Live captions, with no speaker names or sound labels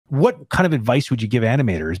what kind of advice would you give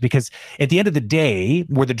animators? Because at the end of the day,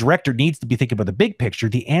 where the director needs to be thinking about the big picture,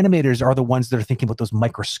 the animators are the ones that are thinking about those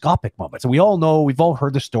microscopic moments. And we all know, we've all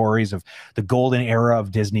heard the stories of the golden era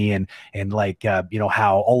of Disney, and like, you know,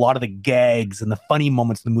 how a lot of the gags and the funny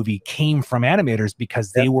moments in the movie came from animators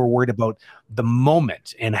because they were worried about the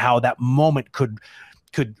moment and how that moment could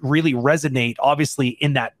really resonate, obviously,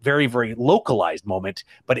 in that very, very localized moment,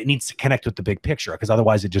 but it needs to connect with the big picture, because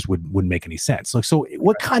otherwise it just wouldn't make any sense. So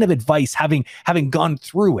what kind of advice, having gone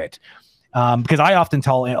through it, because I often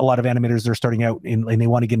tell a lot of animators they're starting out and they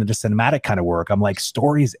want to get into cinematic kind of work, I'm like,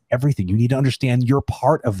 story is everything. You need to understand your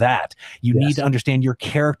part of that. You need to understand your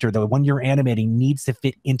character. The one you're animating needs to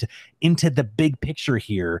fit into the big picture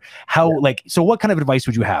here. How so what kind of advice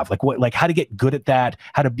would you have? Like how to get good at that,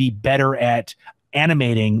 how to be better at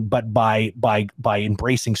animating, but by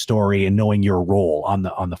embracing story and knowing your role on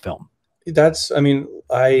the film.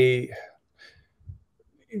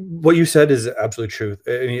 What you said is absolute truth.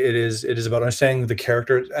 I mean, it is about understanding the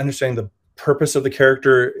character, understanding the purpose of the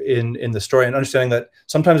character in the story, and understanding that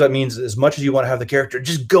sometimes that means as much as you want to have the character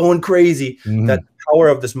just going crazy, that the power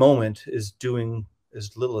of this moment is doing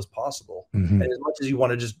as little as possible. And as much as you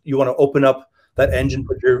want to open up that engine,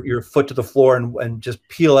 put your foot to the floor and just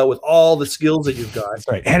peel out with all the skills that you've got. That's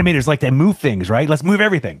right. Animators like to move things, right? Let's move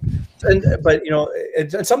everything. But you know,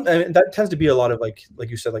 that tends to be a lot of like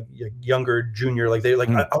you said, like younger junior, like they like,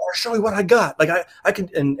 I want to show you what I got. Like I can,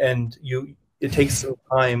 and it takes some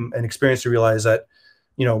time and experience to realize that,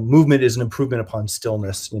 you know, movement is an improvement upon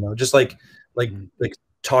stillness, you know, just like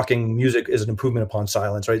talking music is an improvement upon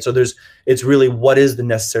silence, right? So it's really what is the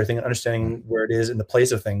necessary thing, and understanding where it is in the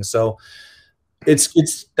place of things. So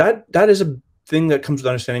that is a thing that comes with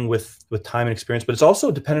understanding with time and experience, but it's also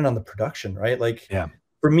dependent on the production, right? Like,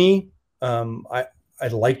 for me,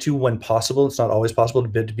 I'd like to, when possible, it's not always possible,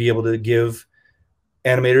 to be able to give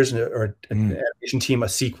animators or an animation team a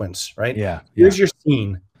sequence, right? Here's your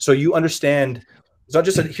scene, so you understand. It's not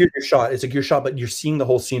just that here's your shot, it's like your shot, but you're seeing the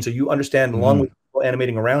whole scene, so you understand along with people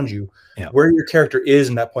animating around you where your character is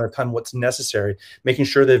in that point of time, what's necessary, making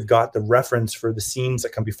sure they've got the reference for the scenes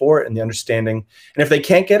that come before it and the understanding. And if they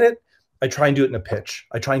can't get it, I try and do it in a pitch.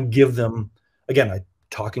 I try and give them, again,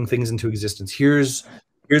 talking things into existence. Here's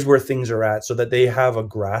where things are at, so that they have a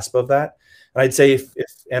grasp of that. And I'd say if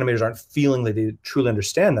animators aren't feeling that they truly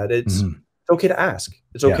understand that, it's okay to ask.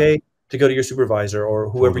 It's okay to go to your supervisor or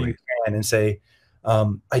whoever you can and say,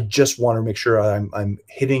 I just want to make sure I'm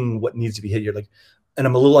hitting what needs to be hit here. Like, and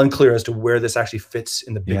I'm a little unclear as to where this actually fits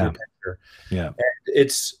in the bigger picture. And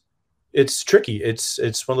it's tricky.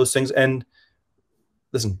 It's one of those things. And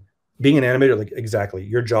listen, being an animator, like, exactly,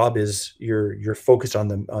 your job is you're focused on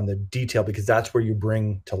the detail, because that's where you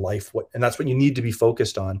bring to life and that's what you need to be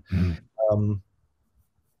focused on.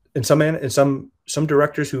 And some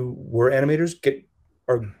directors who were animators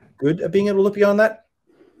are good at being able to look beyond that.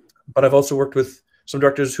 But I've also worked with some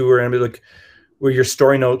directors who are animators, like, where your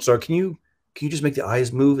story notes are, can you just make the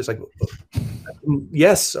eyes move? It's like,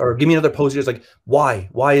 yes, or give me another pose here. It's like, why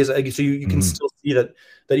is it? So you can still see that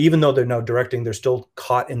even though they're now directing, they're still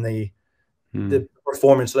caught in the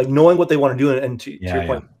performance, like knowing what they want to do. And to your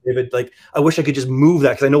point, David, like, I wish I could just move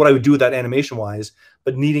that, because I know what I would do with that animation wise,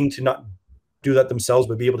 but needing to not do that themselves,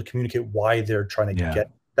 but be able to communicate why they're trying to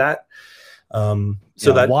get that.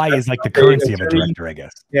 So that why is like the currency of a director, I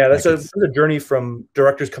guess. That's a journey from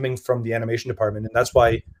directors coming from the animation department. And that's why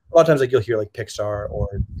a lot of times, like, you'll hear like Pixar or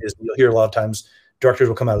Disney, you'll hear a lot of times directors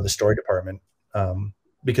will come out of the story department,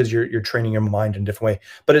 because you're training your mind in a different way.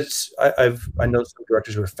 But I know some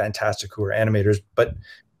directors who are fantastic, who are animators, but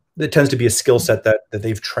it tends to be a skill set that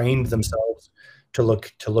they've trained themselves to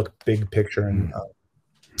look big picture and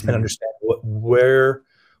understand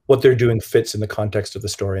what they're doing fits in the context of the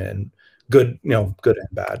story, and good and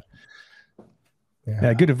bad.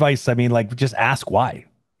 Good advice. I mean, like, just ask why.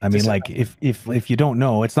 I mean, like, if you don't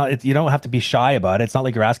know, you don't have to be shy about it. It's not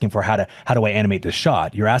like you're asking for how do I animate this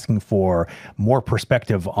shot. You're asking for more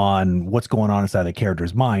perspective on what's going on inside the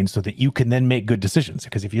character's mind, so that you can then make good decisions.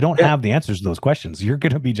 Because if you don't have the answers to those questions, you're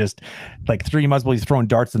going to be just like you might as well be throwing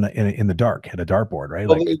darts in the dark at a dartboard, right?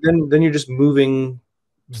 Well, like, then you're just moving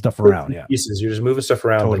stuff around. Pieces. You're just moving stuff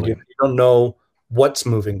around. Like, you don't know what's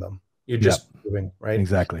moving them. You're just moving, right?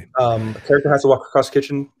 Exactly. A character has to walk across the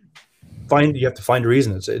kitchen. You have to find a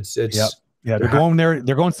reason. It's they're going there.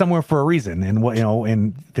 They're going somewhere for a reason. And what,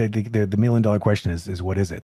 and the $1 million question is what is it?